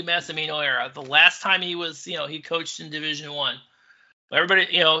the Rolly Massimino era. The last time he was, he coached in Division I. Everybody,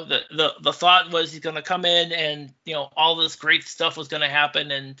 the thought was he's going to come in and, all this great stuff was going to happen,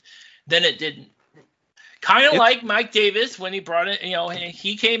 and then it didn't. Kind of like Mike Davis when he brought it,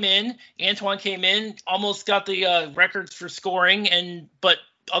 he came in, Antoine came in, almost got the records for scoring, but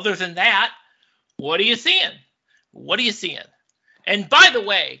other than that, what are you seeing? And by the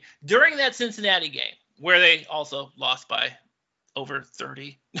way, during that Cincinnati game, where they also lost by over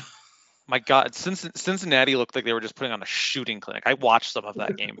 30. My God, Cincinnati looked like they were just putting on a shooting clinic. I watched some of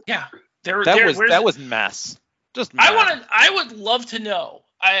that game. Yeah, that was mess. Just mess. I would love to know.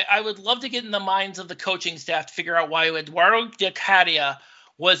 I would love to get in the minds of the coaching staff to figure out why Eduardo Dicadia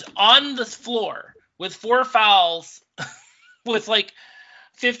was on the floor with 4 fouls with like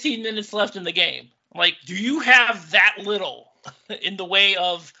 15 minutes left in the game. Like, do you have that little in the way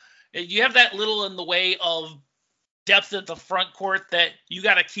of depth at the front court that you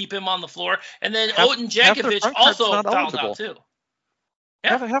got to keep him on the floor. And then Oden Jankovic also fouled out too.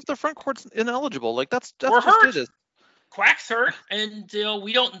 Yeah. Half the front court's ineligible. Like that's We're just hurt. Quack's hurt, and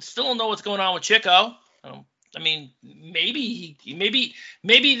we still don't know what's going on with Chico. I mean, maybe the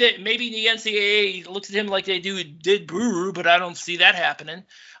NCAA looks at him like they did Buru, but I don't see that happening.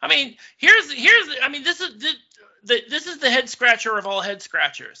 I mean, this is the head scratcher of all head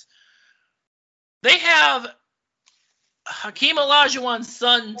scratchers. They have Hakeem Olajuwon's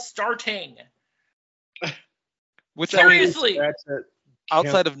son starting. Which seriously,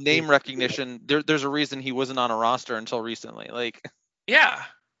 outside of name recognition, there's a reason he wasn't on a roster until recently. Like, yeah.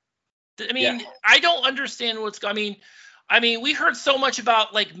 I mean, I don't understand what's going. I mean, we heard so much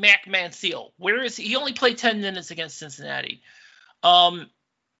about like Mac Manseal. Where is he? He only played 10 minutes against Cincinnati. We're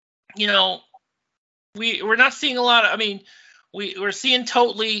not seeing a lot of. I mean, we're seeing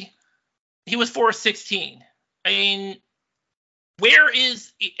Totley. He was 4-16. I mean, where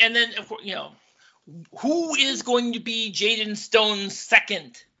is? And then who is going to be Jaden Stone's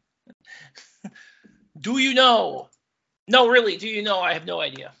second? Do you know? No, really. Do you know? I have no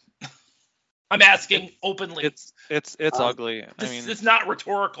idea. I'm asking openly. It's ugly. It's not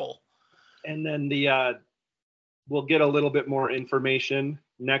rhetorical. And then we'll get a little bit more information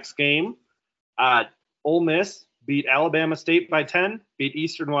next game. Ole Miss beat Alabama State by 10, beat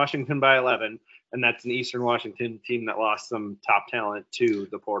Eastern Washington by 11, and that's an Eastern Washington team that lost some top talent to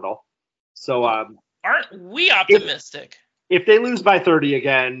the portal. So aren't we optimistic? If they lose by 30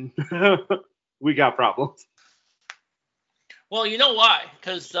 again, we got problems. Well, you know why?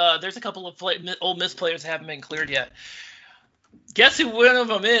 Because there's a couple of Ole Miss players that haven't been cleared yet. Guess who one of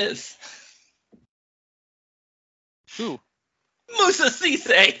them is? Who? Musa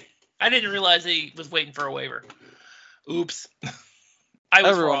Cisse. I didn't realize he was waiting for a waiver. Oops.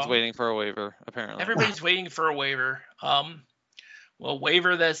 Everyone's waiting for a waiver, apparently. Everybody's waiting for a waiver. Well,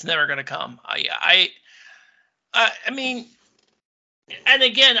 waiver that's never going to come. I mean, and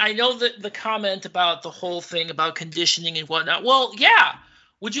again, I know that the comment about the whole thing about conditioning and whatnot. Well, yeah.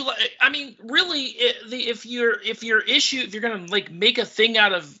 Would you like? I mean, really, if you're going to like make a thing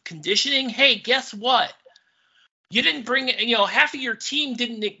out of conditioning, hey, guess what? You didn't bring, half of your team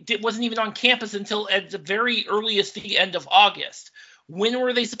wasn't even on campus until at the very earliest, the end of August. When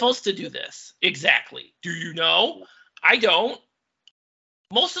were they supposed to do this exactly? Do you know? I don't.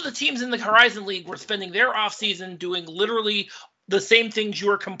 Most of the teams in the Horizon League were spending their offseason doing literally the same things you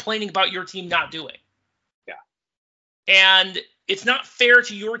are complaining about your team not doing. Yeah. And it's not fair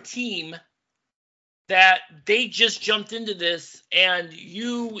to your team that they just jumped into this and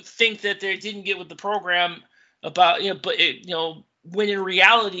you think that they didn't get with the program about, when in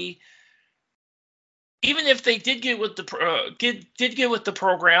reality, even if they did get with the program,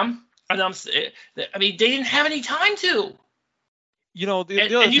 they didn't have any time to.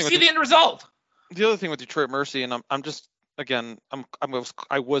 And you see the end result. The other thing with Detroit Mercy, and I'm just, again, I was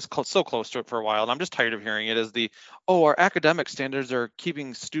so close to it for a while, and I'm just tired of hearing it as our academic standards are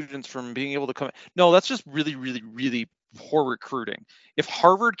keeping students from being able to come. No, that's just really, really, really poor recruiting. If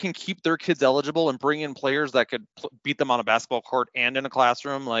Harvard can keep their kids eligible and bring in players that could beat them on a basketball court and in a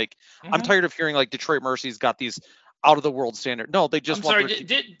classroom, I'm tired of hearing Detroit Mercy's got these out of the world standard. No, they just.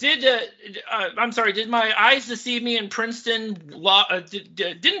 I'm sorry. Did my eyes deceive me? In Princeton,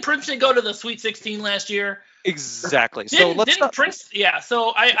 didn't Princeton go to the Sweet 16 last year? Exactly. Let's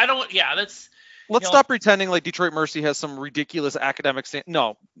stop pretending like Detroit Mercy has some ridiculous academic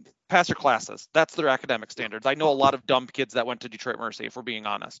no, pass your classes. That's their academic standards. I know a lot of dumb kids that went to Detroit Mercy, if we're being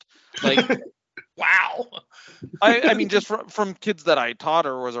honest. Wow. I mean, just from kids that I taught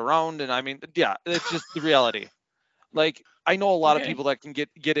or was around, and I mean, yeah, it's just the reality. I know a lot of people that can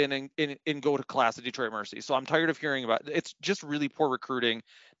get in and go to class at Detroit Mercy. So I'm tired of hearing about it. It's just really poor recruiting.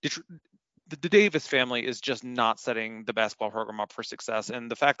 The Davis family is just not setting the basketball program up for success. And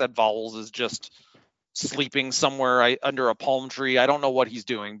the fact that Vowles is just sleeping somewhere under a palm tree, I don't know what he's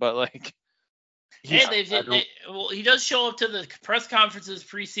doing, but he does show up to the press conferences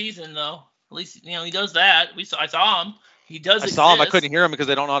preseason, though. At least, he does that. I saw him. He does. I saw him. I couldn't hear him because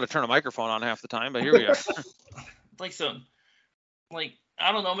they don't know how to turn a microphone on half the time, but here we are.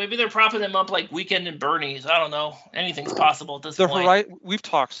 I don't know. Maybe they're propping them up like Weekend and Bernie's. I don't know. Anything's possible at this point. We've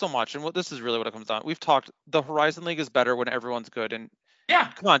talked so much, and this is really what it comes down. We've talked. The Horizon League is better when everyone's good, and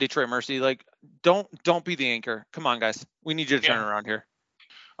yeah. Come on, Detroit Mercy. Don't be the anchor. Come on, guys. We need you to turn around here.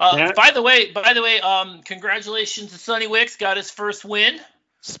 By the way, congratulations to Sonny Wicks. Got his first win.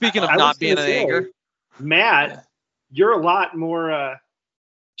 Speaking of not being an anchor, Matt, you're a lot more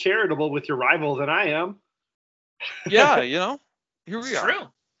charitable with your rival than I am. Yeah, here we are. True.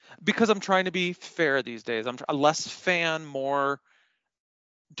 Because I'm trying to be fair these days. I'm less fan, more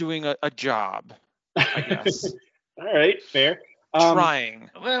doing a job, I guess. All right, fair.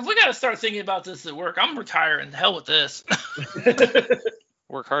 Trying. Well, we got to start thinking about this at work. I'm retiring. Hell with this.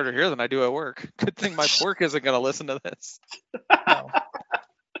 Work harder here than I do at work. Good thing my work isn't going to listen to this.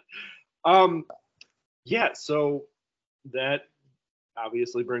 No. Yeah, so that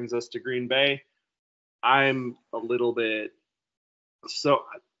obviously brings us to Green Bay. I'm a little bit so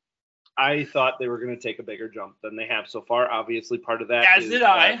I thought they were going to take a bigger jump than they have so far. Obviously, part of that As did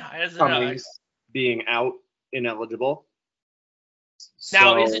I. Cummings being out, ineligible.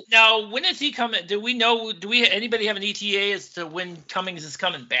 Now when is he coming? Do we know? Anybody have an ETA as to when Cummings is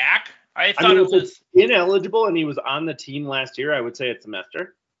coming back? I thought it was ineligible, and he was on the team last year. I would say it's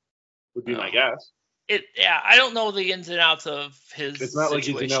semester. Would be my guess. I don't know the ins and outs of his. It's not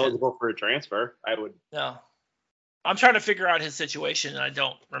situation. Like he's ineligible for a transfer. No. I'm trying to figure out his situation, and I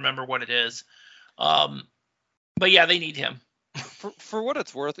don't remember what it is. But yeah, they need him. For what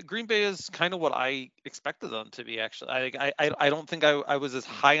it's worth, Green Bay is kind of what I expected them to be. Actually, I don't think I was as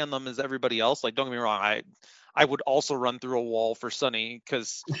high on them as everybody else. Like, don't get me wrong, I would also run through a wall for Sonny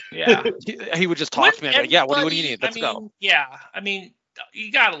because he would just talk to me. And like, yeah, what do you need? Let's go. Yeah, I mean,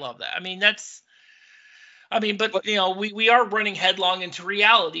 you gotta love that. But we are running headlong into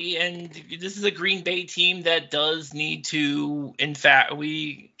reality, and this is a Green Bay team that does need to. In fact,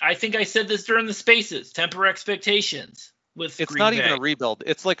 I think I said this during the Spaces. Temper expectations with. It's Green not Bay. even a rebuild.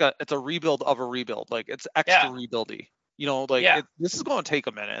 It's like it's a rebuild of a rebuild. Like it's extra rebuildy. This is going to take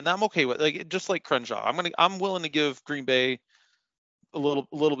a minute, and I'm okay with just like Crenshaw. I'm willing to give Green Bay a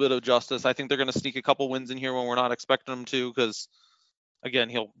little bit of justice. I think they're going to sneak a couple wins in here when we're not expecting them to, because again,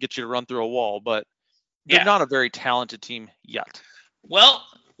 he'll get you to run through a wall, but. They're not a very talented team yet. Well,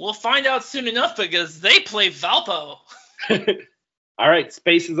 we'll find out soon enough because they play Valpo. All right,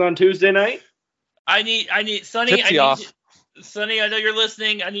 Spaces on Tuesday night. I need Sonny. Sonny, I know you're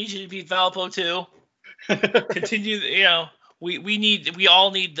listening. I need you to beat Valpo too. Continue. We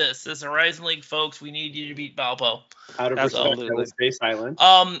all need this. As Horizon League folks, we need you to beat Valpo. Out of respect, I will stay silent.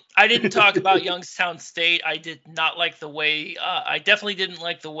 I didn't talk about Youngstown State. I did not like the way. I definitely didn't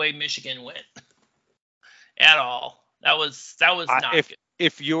like the way Michigan went. At all. That was not good.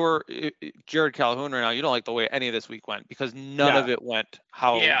 If you're Jared Calhoun right now, you don't like the way any of this week went because none of it went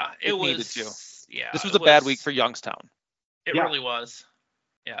how it needed to. Yeah, this was a bad week for Youngstown. It really was.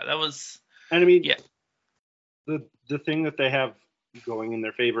 Yeah, that was. And I mean, the thing that they have going in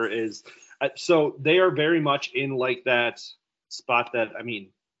their favor is, so they are very much in like that spot that I mean,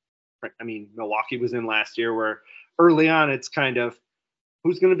 Milwaukee was in last year, where early on it's kind of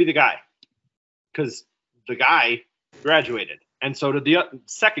who's going to be the guy, because the guy graduated, and so did the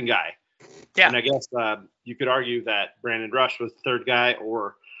second guy. Yeah. And I guess you could argue that Brandon Rush was the third guy,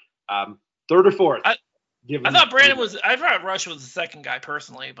 or third or fourth. I thought Rush was the second guy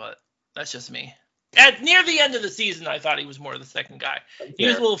personally, but that's just me. Near the end of the season, I thought he was more the second guy. He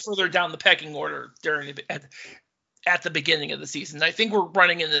was a little further down the pecking order at the beginning of the season. I think we're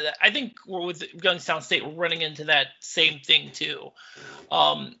running into that. I think we're with Youngstown State. We're running into that same thing too.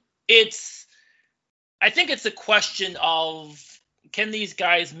 I think it's a question of, can these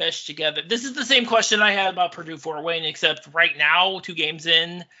guys mesh together? This is the same question I had about Purdue Fort Wayne, except right now, 2 games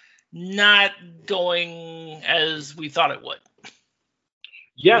in, not going as we thought it would.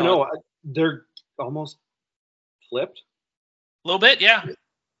 Yeah, no, they're almost flipped. A little bit, yeah.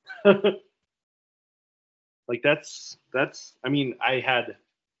 Like that's. I mean, I had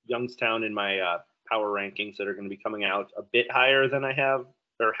Youngstown in my power rankings that are going to be coming out a bit higher than I have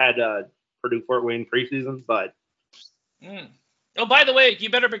or had. Purdue Fort Wayne preseason, but. Oh, by the way,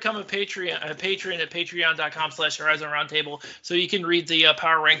 you better become a patron at patreon.com/Horizon Roundtable so you can read the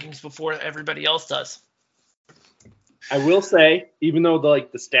power rankings before everybody else does. I will say, even though the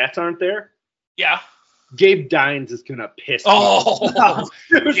stats aren't there. Yeah. Gabe Dines is gonna piss me off.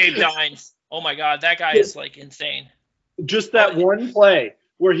 Gabe Dines. Oh my God, that guy is insane. Just that one play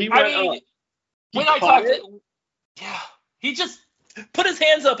where he went up. He just put his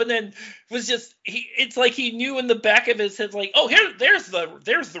hands up and then was just it's like he knew in the back of his head, like, oh, there's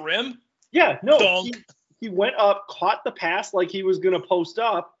the rim. Yeah, no, he went up, caught the pass like he was gonna post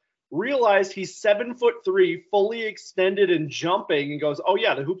up, realized he's 7'3", fully extended and jumping, and goes, oh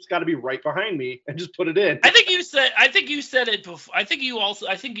yeah, the hoop's got to be right behind me, and just put it in. I think you said it before. I think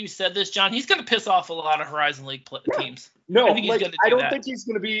you said this, John. He's gonna piss off a lot of Horizon League teams. No, I don't think he's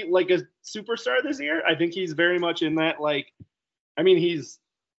gonna be like a superstar this year. I think he's very much in that he's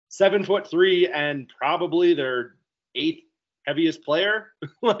 7'3" and probably their 8th heaviest player.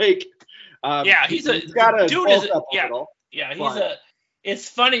 He's got a dude. it's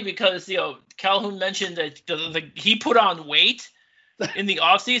funny because Calhoun mentioned that he put on weight in the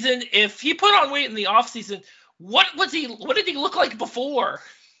offseason. If he put on weight in the offseason, what did he look like before?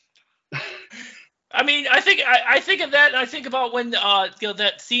 I mean, I think of that, and I think about when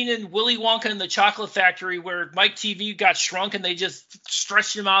that scene in Willy Wonka and the Chocolate Factory where Mike TV got shrunk and they just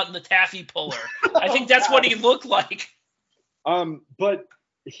stretched him out in the taffy puller. I think that's what he looked like. But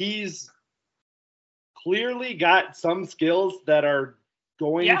he's clearly got some skills that are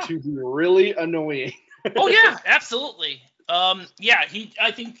going to be really annoying. Oh yeah, absolutely. I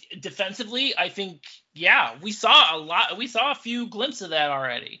think defensively, we saw a few glimpses of that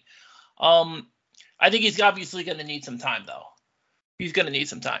already. I think he's obviously going to need some time though. He's going to need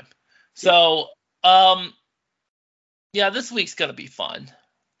some time. So, this week's going to be fun.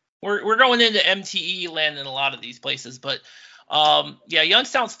 We're going into MTE land in a lot of these places, but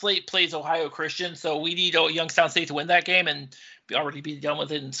Youngstown State plays Ohio Christian, so we need Youngstown State to win that game and already be done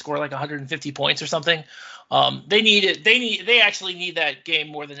with it and score like 150 points or something. They need it. They actually need that game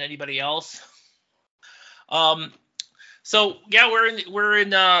more than anybody else.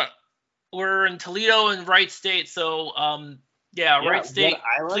 We're in Toledo and Wright State, so Wright State. What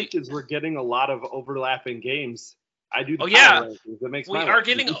I like is we're getting a lot of overlapping games. I do. That makes we're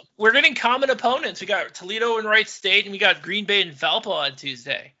getting common opponents. We got Toledo and Wright State, and we got Green Bay and Valpo on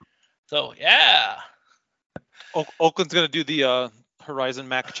Tuesday. So yeah. Oakland's gonna do the Horizon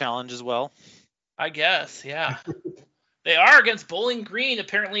Mac Challenge as well. I guess, yeah. They are against Bowling Green.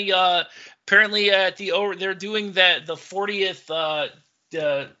 Apparently they're doing the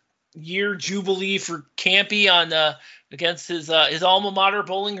 40th year jubilee for Campy on against his alma mater,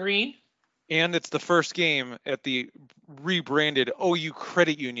 Bowling Green. And it's the first game at the rebranded OU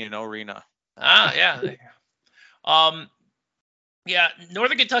Credit Union Arena. Northern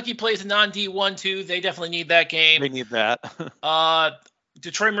Kentucky plays a non-D1 too. They definitely need that game. They need that.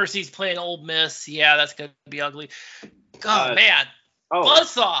 Detroit Mercy's playing Ole Miss. Yeah, that's gonna be ugly. God, man.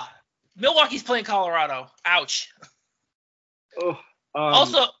 Buzzsaw. Milwaukee's playing Colorado. Ouch.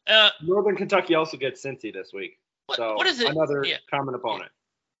 Also, Northern Kentucky also gets Cincy this week. What is it? Another common opponent.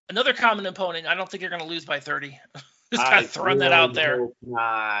 Another common opponent. I don't think you're going to lose by 30. Just kind of throwing that out there.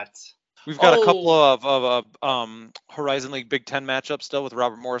 Not. We've got a couple of Horizon League Big Ten matchups still with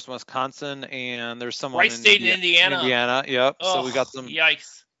Robert Morris, Wisconsin, and there's someone Wright State in Indiana. Yep. So we got some.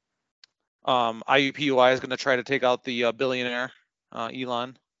 Yikes. IUPUI is going to try to take out the billionaire,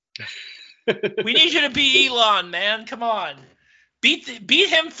 Elon. We need you to beat Elon, man. Come on. Beat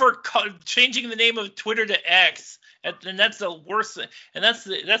him for changing the name of Twitter to X. And that's the worst, and that's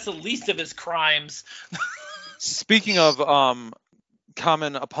the least of his crimes. Speaking of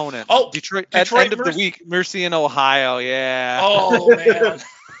common opponent, Detroit at Detroit end of the week, Mercy in Ohio, yeah. Oh man,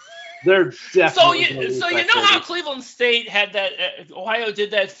 they're definitely. So you know how Cleveland State had that? Ohio did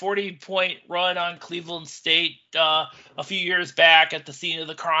that 40-point run on Cleveland State a few years back at the scene of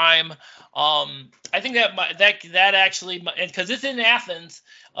the crime. I think that actually, because it's in Athens,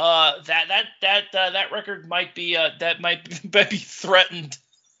 that record might be be threatened.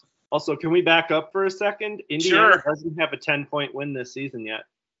 Also, can we back up for a second? Indiana doesn't have a 10-point win this season yet.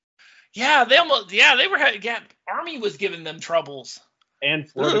 Yeah, Army was giving them troubles. And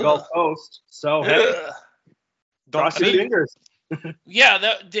Florida Gulf Coast. So cross your fingers.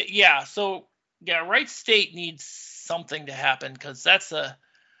 Wright State needs something to happen because that's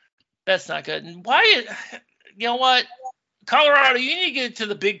not good. And why? You know what? Colorado, you need to get to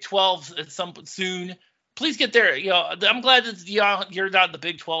the Big 12 at some soon. Please get there. I'm glad that you're not in the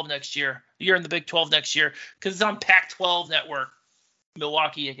Big 12 next year. You're in the Big 12 next year because it's on Pac-12 network.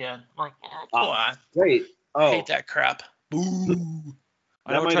 Milwaukee again. I'm like, come on. Great. I hate that crap. Boo.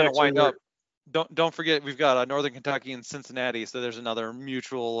 I know we're trying to wind up. Don't forget we've got Northern Kentucky and Cincinnati, so there's another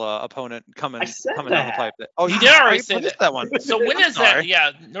mutual opponent coming down the pipe. You did already say that one. So when is that?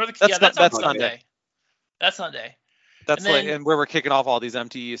 Yeah, that's on Sunday. That's Sunday. That's and where we're kicking off all these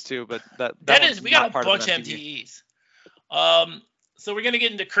MTEs too, but that is we got a bunch of MTEs. So we're gonna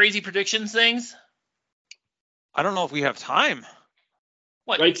get into crazy predictions things. I don't know if we have time.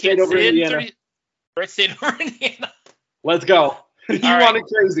 What? Wright State over Indiana. Wright State over Indiana. Let's go. You want it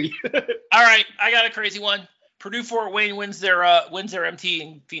crazy. All right, I got a crazy one. Purdue Fort Wayne wins their MT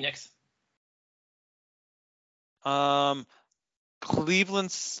in Phoenix.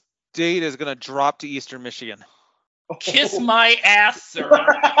 Cleveland State is gonna drop to Eastern Michigan. Kiss my ass, sir. All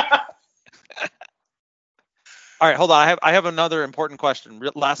right, hold on. I have another important question.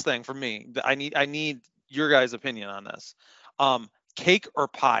 Last thing from me. I need your guys' opinion on this. Cake or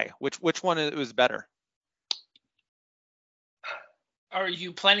pie? Which one was better? Are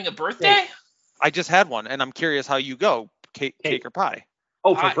you planning a birthday? I just had one, and I'm curious how you go. Cake or pie?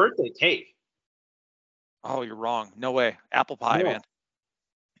 Oh, for birthday cake. Oh, you're wrong. No way. Apple pie, man.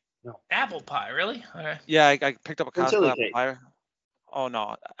 No. Apple pie, really? Okay. Yeah, I picked up a Costco apple cake. pie. Oh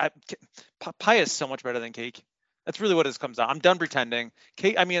no, pie is so much better than cake. That's really what it comes down. I'm done pretending.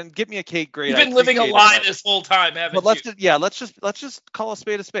 Cake. I mean, get me a cake, great. You've been living a lie this whole time, haven't you? Let's just call a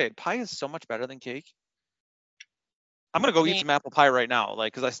spade a spade. Pie is so much better than cake. I'm gonna go eat some apple pie right now,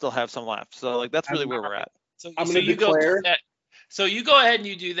 like, because I still have some left. So like that's really where we're at. So I'm gonna declare. So you go ahead and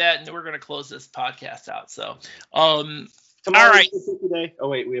you do that, and we're gonna close this podcast out. So all right. Today. Oh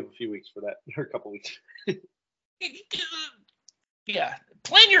wait, we have a few weeks for that, or a couple weeks. Yeah,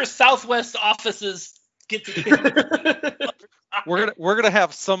 plan your Southwest offices. We're gonna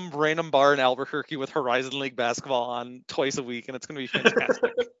have some random bar in Albuquerque with Horizon League basketball on twice a week, and it's gonna be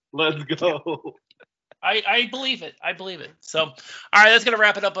fantastic. Let's go. I believe it. I believe it. So, all right, that's going to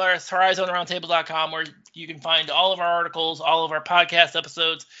wrap it up at HorizonRoundtable.com, where you can find all of our articles, all of our podcast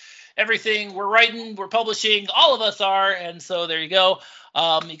episodes, everything we're writing, we're publishing, all of us are. And so there you go.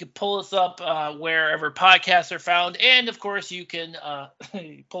 You can pull us up wherever podcasts are found. And, of course, you can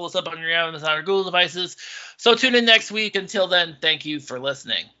pull us up on your Amazon or Google devices. So tune in next week. Until then, thank you for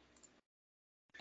listening.